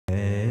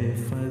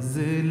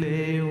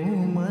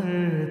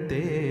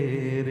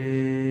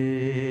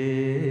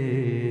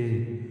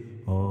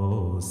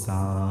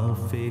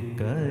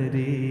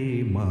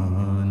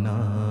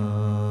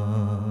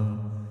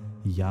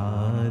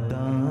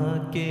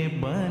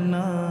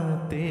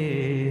बनाते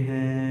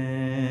हैं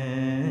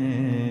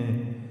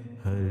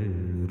हर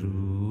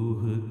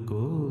रूह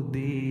को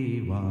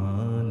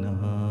दीवाना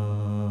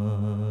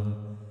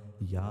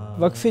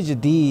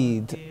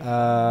Waqf-e-Jadid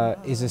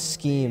is a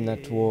scheme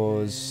that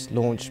was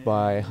launched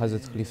by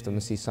Hazrat Khalifa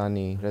Masih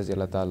Sani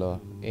Raziyallahu Ta'ala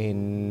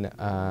in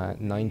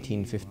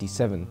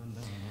 1957,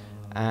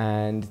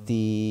 and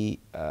the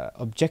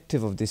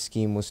objective of this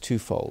scheme was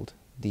twofold.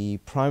 The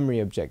primary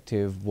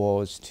objective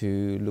was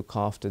to look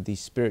after the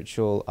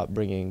spiritual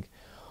upbringing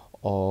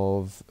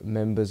of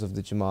members of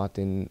the Jama'at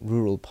in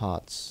rural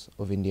parts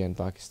of India and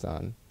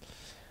Pakistan.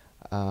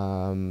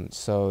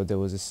 So there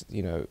was this,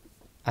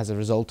 as a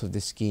result of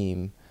this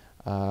scheme,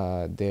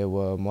 there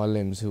were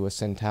muallims who were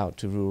sent out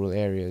to rural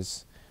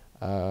areas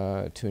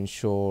to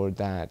ensure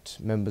that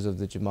members of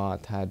the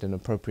Jama'at had an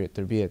appropriate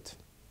tarbiyat,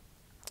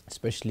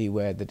 especially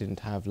where they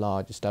didn't have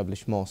large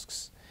established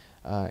mosques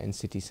in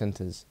city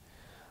centres.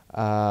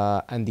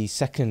 And the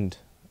second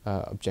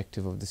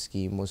objective of the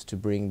scheme was to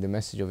bring the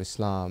message of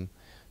Islam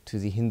to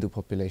the Hindu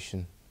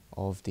population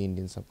of the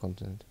Indian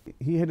subcontinent.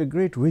 He had a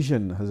great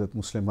vision, Hazrat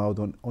Muslim Maud,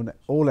 on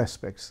all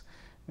aspects,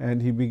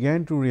 and he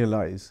began to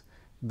realize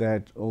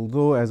that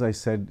although, as I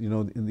said,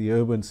 in the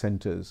urban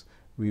centers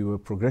we were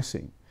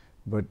progressing,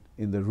 but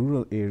in the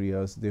rural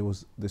areas there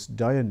was this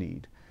dire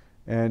need.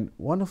 And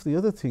one of the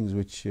other things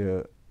which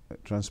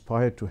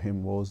transpired to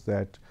him was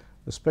that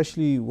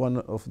especially one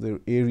of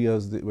the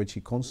areas which he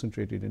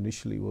concentrated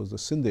initially was the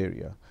Sindh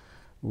area,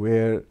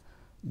 where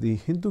the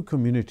Hindu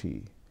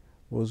community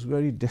was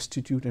very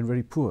destitute and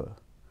very poor,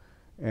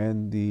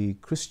 and the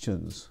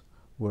Christians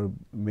were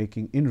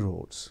making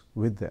inroads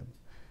with them,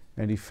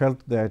 and he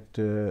felt that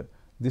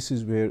this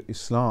is where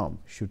Islam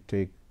should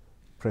take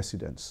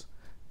precedence,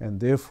 and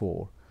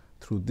therefore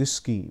through this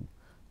scheme,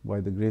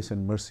 by the grace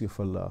and mercy of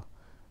Allah,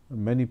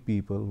 many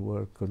people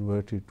were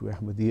converted to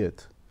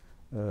Ahmadiyyat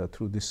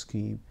through this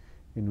scheme,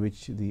 in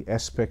which the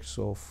aspects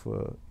of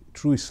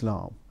true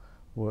Islam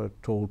were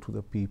told to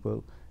the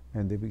people,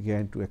 and they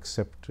began to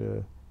accept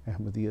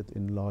Ahmadiyyat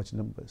in large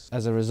numbers.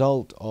 As a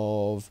result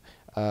of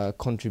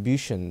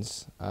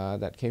contributions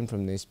that came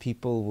from this,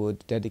 people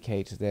would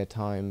dedicate their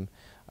time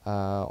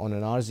on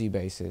an arzi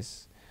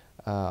basis,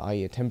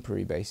 i.e. a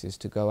temporary basis,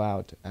 to go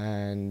out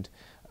and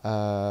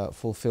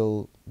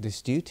fulfill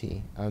this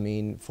duty. I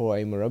mean, for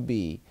a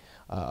murabbi,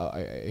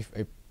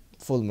 a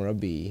full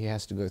murabbi, he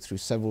has to go through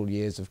several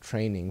years of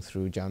training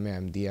through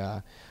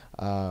MTA.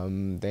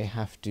 They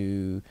have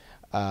to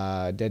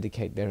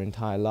dedicate their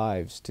entire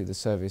lives to the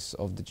service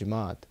of the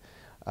Jama'at.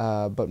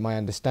 But my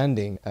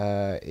understanding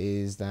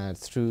is that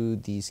through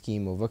the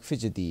scheme of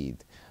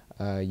Waqf-e-Jadid,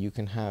 you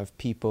can have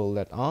people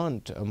that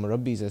aren't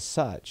murabbis as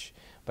such,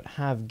 but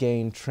have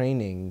gained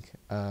training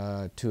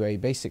to a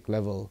basic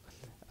level,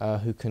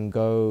 who can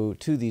go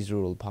to these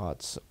rural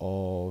parts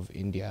of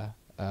India.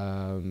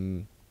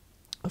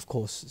 Of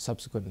course,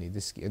 subsequently,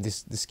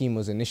 the scheme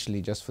was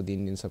initially just for the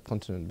Indian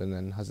subcontinent, but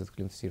then Hazrat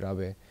Khalifa Masih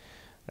Rabe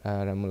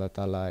Rahimahullah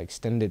Ta'ala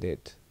extended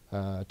it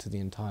to the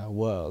entire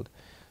world.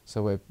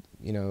 So where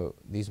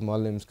these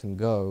muallims can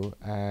go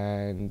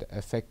and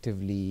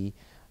effectively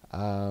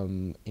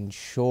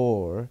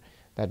ensure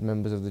that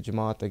members of the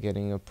Jama'at are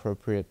getting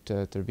appropriate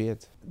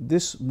tarbiyat.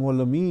 This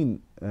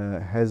muallimeen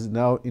has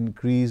now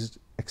increased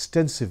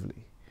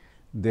extensively.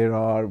 There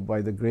are,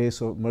 by the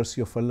grace or mercy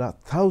of Allah,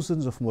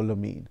 thousands of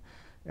muallimeen.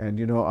 And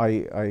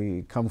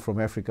I come from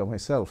Africa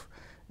myself,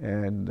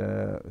 and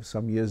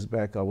some years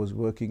back I was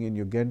working in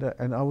Uganda,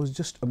 and I was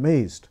just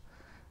amazed.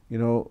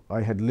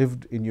 I had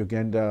lived in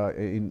Uganda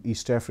in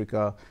East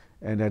Africa,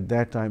 and at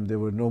that time there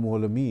were no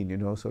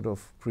muallimeen, sort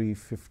of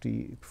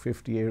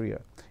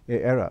pre-50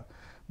 era.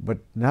 But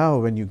now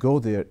when you go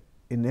there,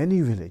 in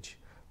any village,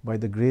 by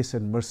the grace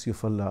and mercy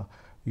of Allah,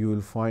 you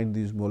will find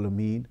these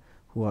muallimeen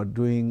who are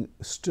doing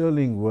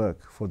sterling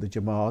work for the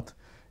Jama'at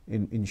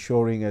in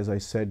ensuring, as I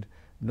said,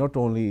 not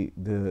only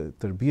the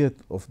tarbiyat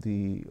of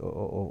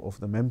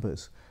the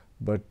members,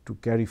 but to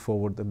carry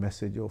forward the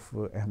message of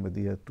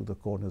Ahmadiyyat to the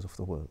corners of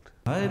the world.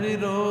 हर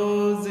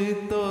रोज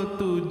तो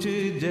तुझ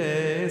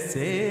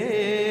जैसे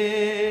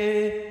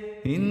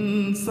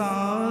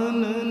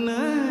इंसान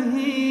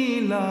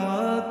नहीं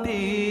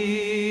लाती,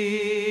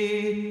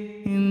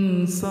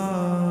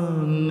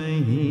 इंसान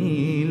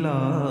नहीं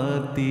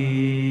लाती,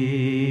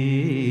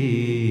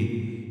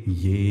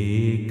 ये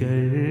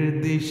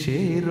गर्दिश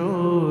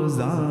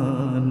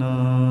रोजाना,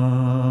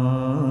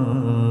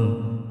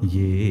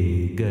 ये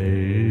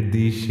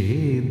गर्दिश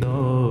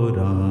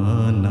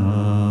दौराना.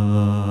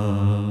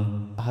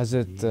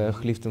 Hazrat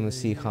Khalifa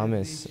Masih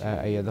Khamis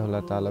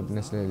Ayyadahullah Ta'ala bin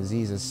Nasr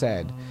al-Aziz has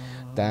said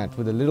that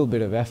with a little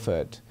bit of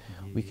effort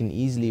we can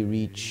easily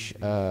reach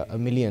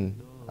 1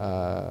 million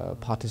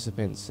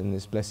participants in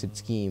this blessed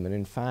scheme, and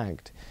in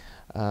fact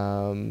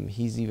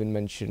he's even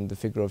mentioned the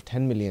figure of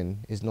 10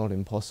 million is not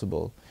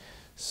impossible.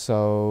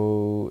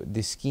 So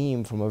this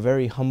scheme, from a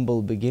very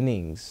humble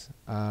beginnings,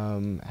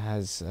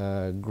 has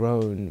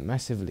grown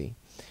massively,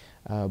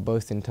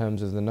 both in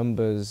terms of the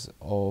numbers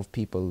of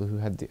people who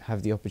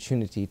have the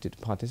opportunity to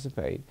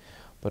participate,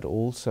 but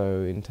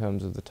also in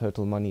terms of the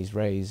total monies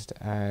raised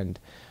and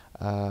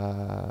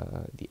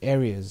the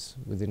areas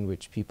within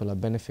which people are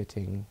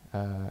benefiting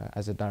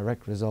as a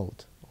direct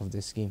result of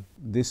this scheme.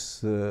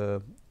 This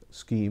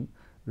scheme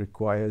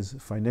requires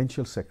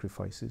financial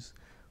sacrifices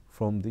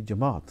from the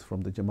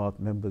Jama'at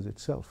members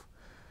itself.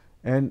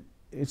 And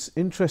it's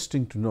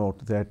interesting to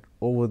note that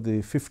over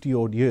the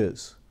 50-odd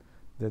years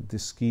that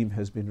this scheme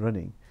has been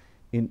running,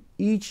 in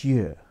each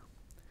year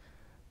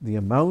the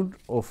amount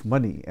of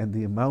money and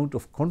the amount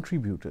of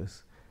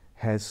contributors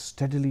has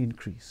steadily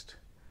increased.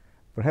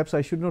 Perhaps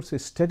I should not say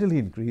steadily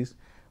increased,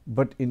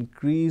 but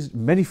increased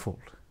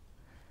manifold.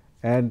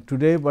 And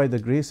today, by the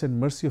grace and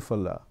mercy of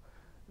Allah,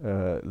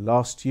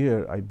 last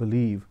year I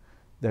believe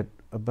that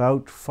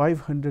about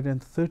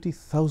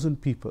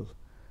 530,000 people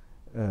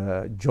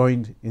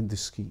joined in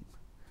this scheme.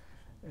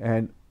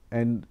 And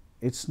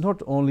it's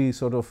not only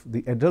sort of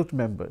the adult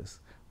members,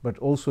 but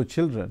also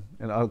children,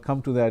 and I'll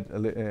come to that a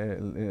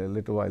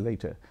little while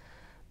later.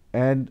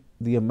 And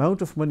the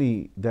amount of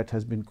money that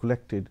has been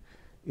collected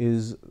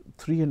is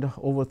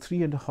over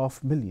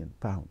 £3.5 million,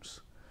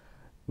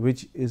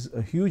 which is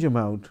a huge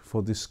amount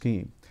for this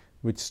scheme,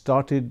 which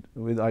started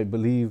with, I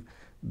believe,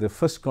 the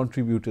first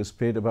contributors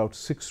paid about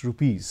 6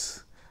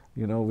 rupees,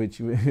 you know,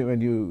 which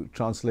when you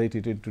translate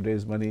it in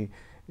today's money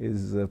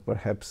is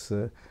perhaps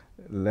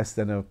less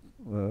than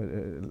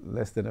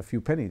a few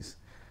pennies.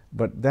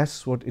 But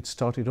that's what it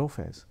started off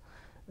as.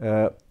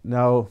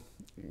 Now,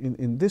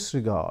 in this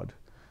regard,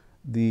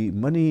 the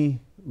money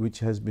which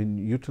has been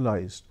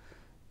utilized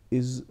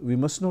is, we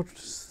must not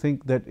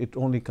think that it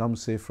only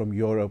comes, say, from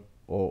Europe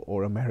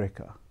or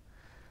America.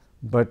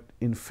 But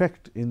in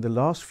fact, in the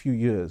last few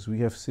years, we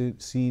have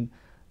seen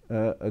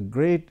a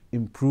great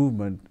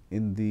improvement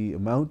in the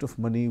amount of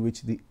money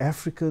which the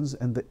Africans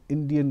and the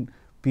Indian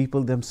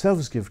people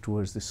themselves give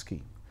towards this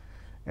scheme.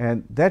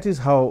 And that is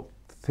how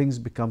things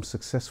become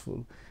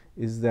successful,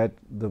 is that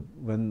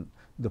when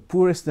the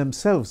poorest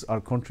themselves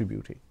are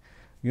contributing.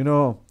 You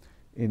know,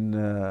 in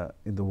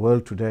the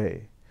world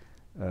today,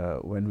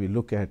 when we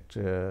look at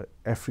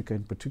Africa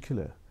in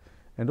particular,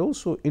 and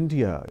also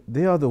India,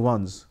 they are the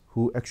ones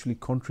who actually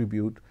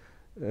contribute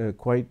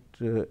quite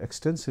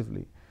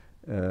extensively.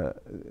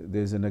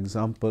 There's an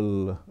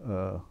example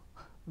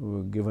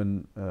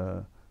given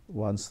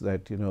once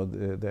that, you know,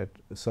 that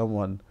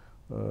someone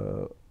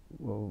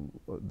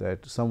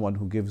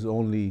who gives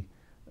only,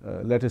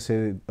 let us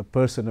say a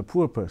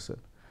poor person,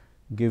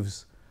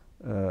 gives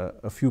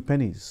a few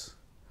pennies,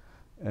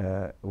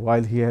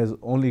 while he has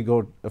only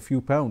got a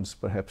few pounds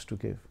perhaps to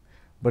give.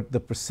 But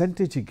the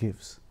percentage he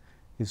gives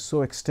is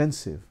so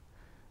extensive,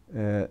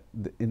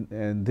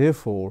 and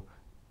therefore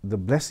the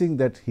blessing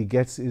that he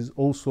gets is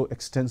also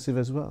extensive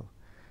as well.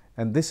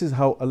 And this is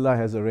how Allah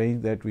has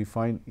arranged that we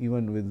find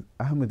even with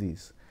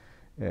Ahmadis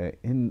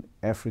in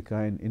Africa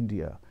and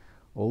India.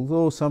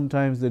 Although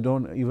sometimes they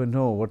don't even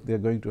know what they're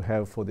going to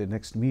have for their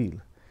next meal,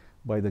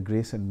 by the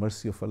grace and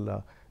mercy of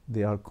Allah,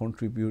 they are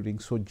contributing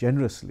so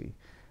generously.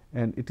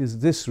 And it is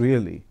this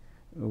really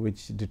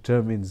which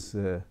determines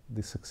the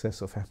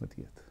success of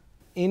Ahmadiyyat.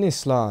 In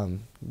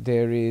Islam,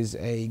 there is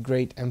a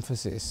great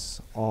emphasis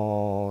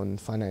on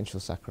financial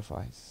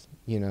sacrifice.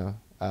 You know,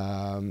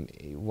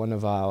 one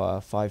of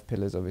our 5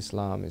 pillars of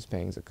Islam is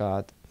paying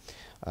zakat.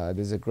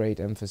 There's a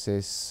great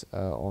emphasis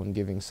on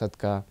giving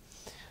sadaqah.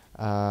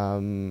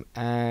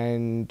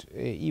 And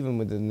even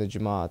within the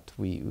Jama'at,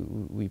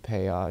 we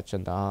pay our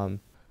chanda.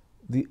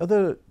 The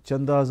other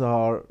chandas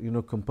are, you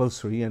know,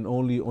 compulsory and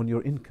only on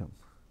your income.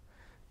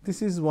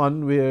 This is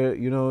one where,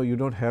 you know, you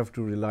don't have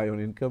to rely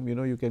on income, you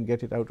know, you can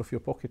get it out of your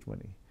pocket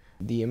money.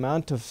 The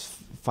amount of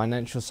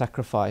financial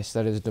sacrifice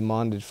that is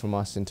demanded from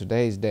us in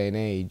today's day and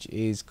age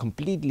is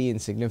completely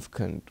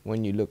insignificant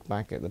when you look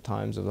back at the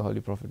times of the Holy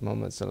Prophet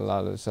Muhammad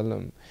sallallahu alaihi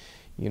wasallam.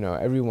 You know,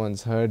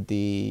 everyone's heard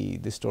the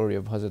story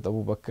of Hazrat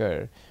Abu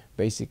Bakr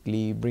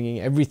basically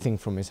bringing everything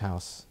from his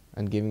house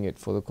and giving it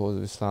for the cause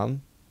of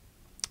Islam,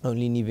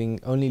 only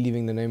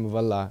leaving the name of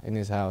Allah in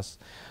his house.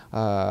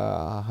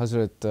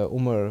 Hazrat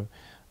Umar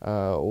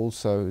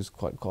also is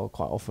quite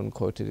often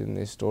quoted in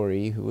this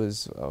story, who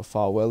was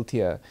far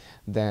wealthier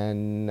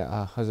than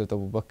Hazrat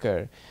Abu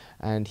Bakr,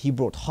 and he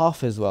brought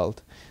half his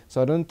wealth.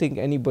 So I don't think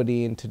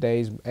anybody in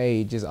today's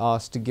age is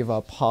asked to give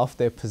up half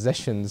their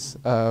possessions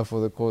for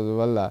the cause of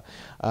Allah.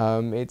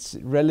 It's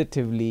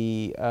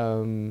relatively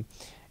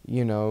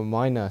you know,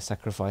 minor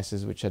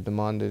sacrifices which are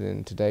demanded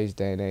in today's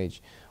day and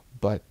age,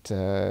 but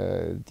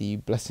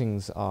the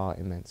blessings are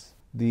immense.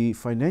 The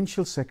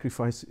financial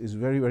sacrifice is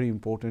very, very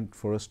important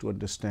for us to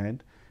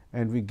understand,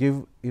 and we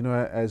give, you know,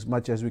 as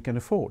much as we can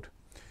afford.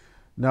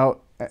 Now,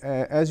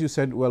 as you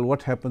said, well,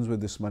 what happens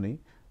with this money?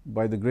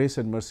 By the grace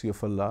and mercy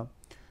of Allah,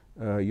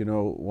 you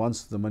know,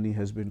 once the money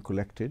has been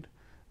collected,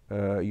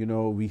 you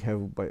know, we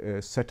have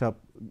set up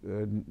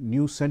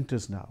new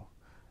centers now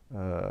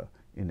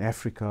in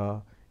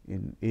Africa,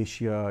 in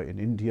Asia, in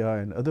India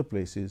and other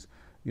places,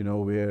 you know,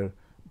 where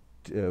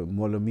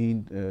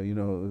Maulameen, you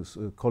know,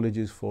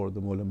 colleges for the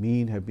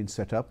Maulameen have been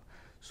set up,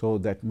 so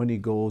that money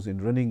goes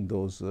in running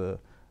those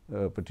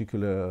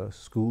particular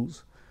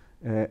schools.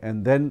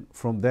 And then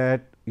from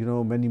that,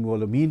 many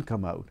Mu'allimeen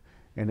come out.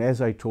 And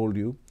as I told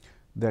you,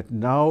 that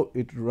now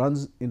it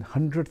runs in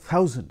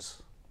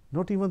 100,000s,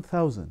 not even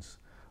thousands,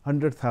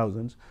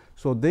 100,000s.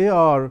 So they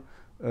are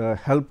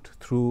helped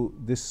through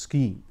this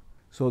scheme.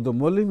 So the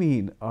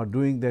Mu'allimeen are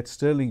doing that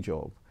sterling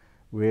job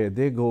where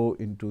they go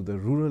into the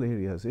rural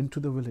areas, into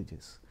the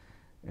villages.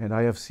 And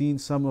I have seen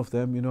some of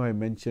them, I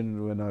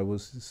mentioned when I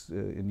was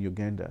in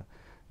Uganda,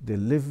 they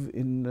live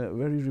in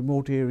very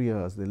remote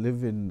areas, they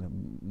live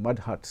in mud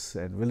huts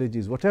and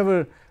villages,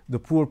 whatever the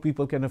poor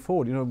people can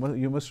afford.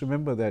 You must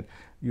remember that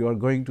you are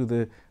going to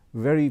the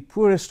very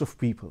poorest of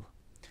people,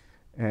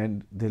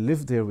 and they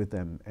live there with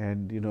them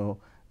and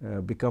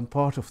become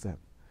part of them.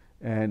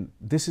 And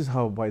this is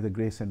how, by the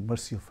grace and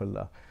mercy of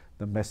Allah,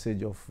 the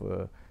message of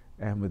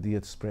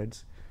Ahmadiyyat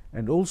spreads.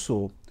 And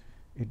also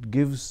it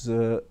gives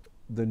the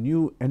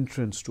new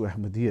entrants to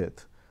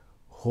Ahmadiyyat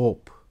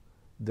hope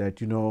that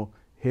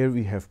here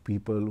we have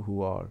people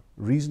who are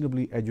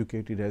reasonably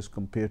educated as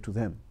compared to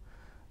them,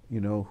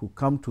 who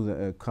come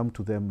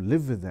to them,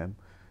 live with them,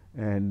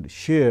 and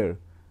share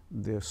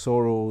their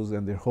sorrows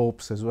and their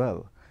hopes as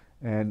well.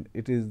 And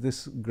it is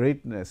this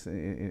greatness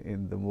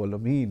in the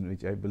Mu'allimeen,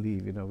 which I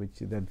believe, which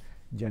then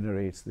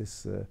generates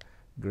this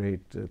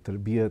great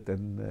tarbiyat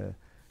and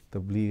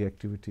tabligh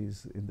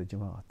activities in the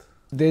Jama'at.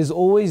 There's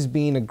always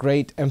been a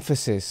great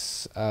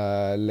emphasis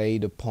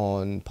laid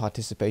upon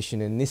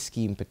participation in this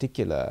scheme in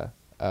particular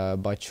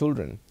by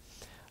children.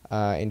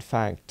 In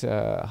fact,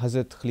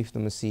 Hazrat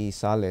Khalifah Masih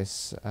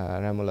Salis,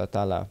 Rahimahullah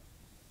Ta'ala,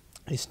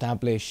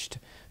 established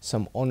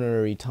some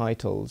honorary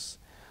titles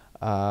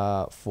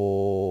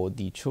for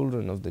the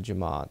children of the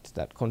Jama'at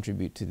that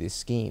contribute to this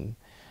scheme.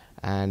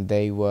 And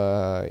they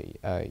were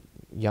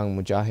Young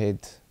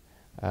Mujahid,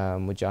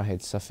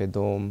 Mujahid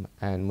Safe-Dom,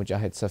 and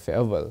Mujahid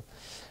Safe-Awwal.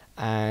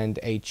 And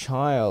a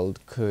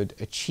child could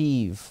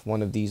achieve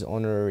one of these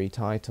honorary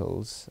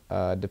titles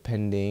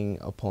depending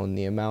upon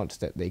the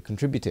amount that they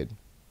contributed.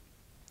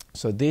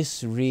 So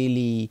this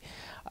really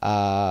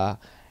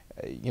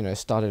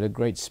started a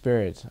great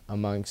spirit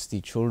amongst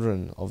the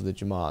children of the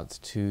Jama'at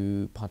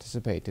to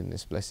participate in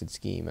this blessed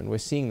scheme, and we're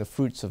seeing the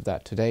fruits of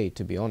that today,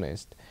 to be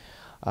honest.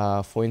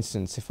 For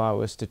instance, if I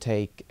was to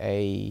take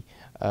a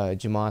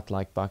Jama'at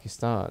like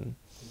Pakistan,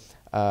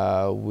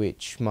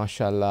 which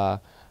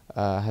mashallah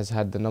has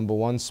had the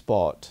 #1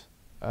 spot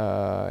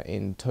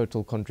in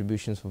total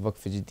contributions for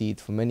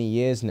Waqf-e-Jadid for many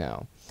years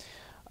now,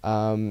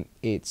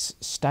 it's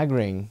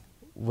staggering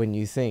when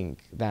you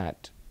think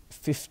that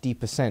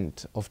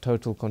 50% of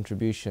total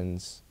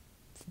contributions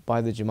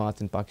by the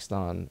Jama'at in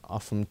Pakistan are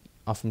from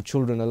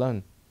children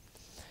alone.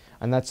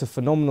 And that's a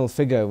phenomenal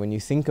figure when you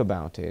think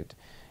about it,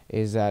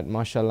 is that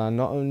mashallah,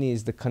 not only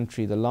is the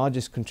country the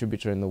largest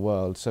contributor in the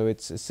world, so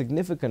it's a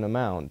significant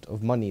amount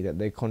of money that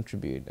they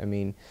contribute. I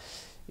mean,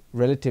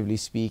 relatively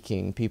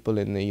speaking, people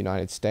in the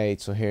United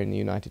States or here in the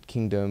United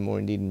Kingdom or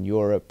indeed in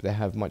Europe, they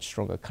have much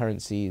stronger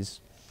currencies.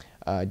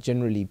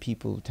 Generally,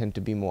 people tend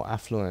to be more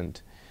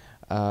affluent.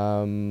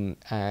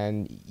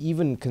 And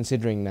even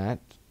considering that,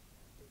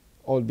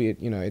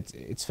 albeit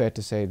it's fair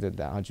to say that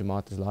our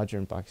Jama'at is larger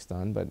in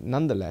Pakistan, but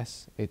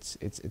nonetheless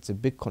it's a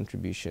big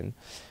contribution,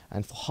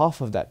 and for half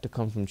of that to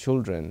come from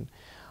children,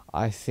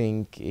 I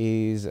think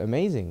is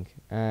amazing.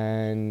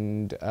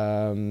 And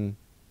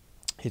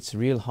it's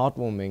real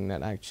heartwarming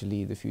that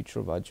actually the future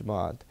of our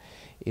Jama'at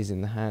is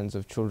in the hands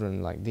of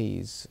children like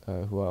these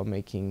who are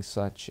making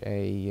such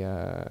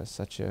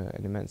an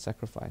immense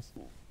sacrifice.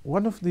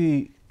 One of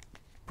the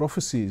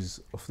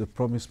prophecies of the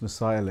promised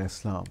Messiah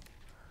al-Islam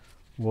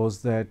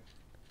was that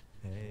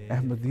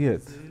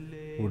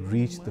Ahmadiyyat would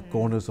reach the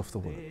corners of the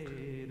world.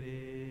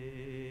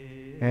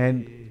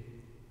 And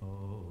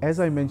as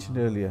I mentioned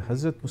earlier,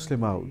 Hazrat Muslim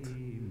Maud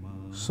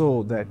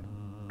saw that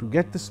to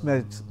get this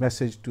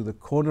message to the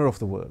corner of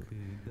the world,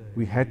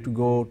 we had to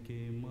go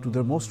to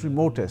the most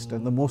remotest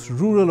and the most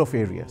rural of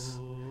areas.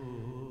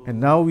 And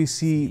now we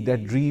see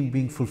that dream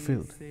being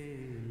fulfilled,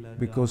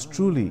 because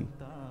truly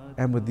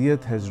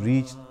Ahmadiyyat has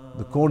reached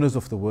the corners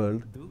of the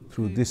world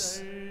through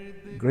this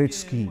great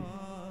scheme.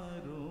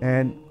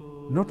 And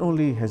not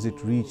only has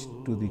it reached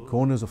to the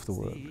corners of the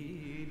world,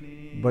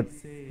 but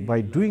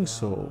by doing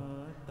so,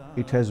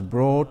 it has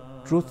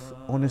brought truth,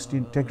 honesty,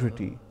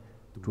 integrity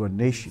to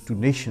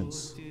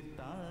nations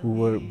who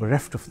were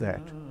bereft of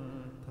that.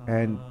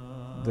 And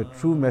the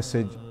true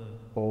message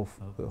of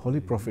the Holy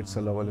Prophet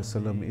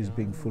ﷺ is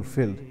being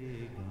fulfilled,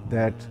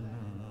 that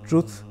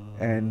truth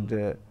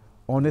and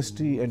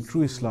honesty and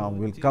true Islam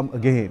will come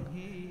again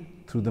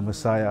through the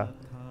Messiah,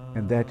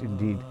 and that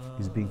indeed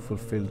is being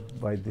fulfilled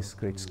by this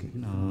great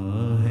scheme.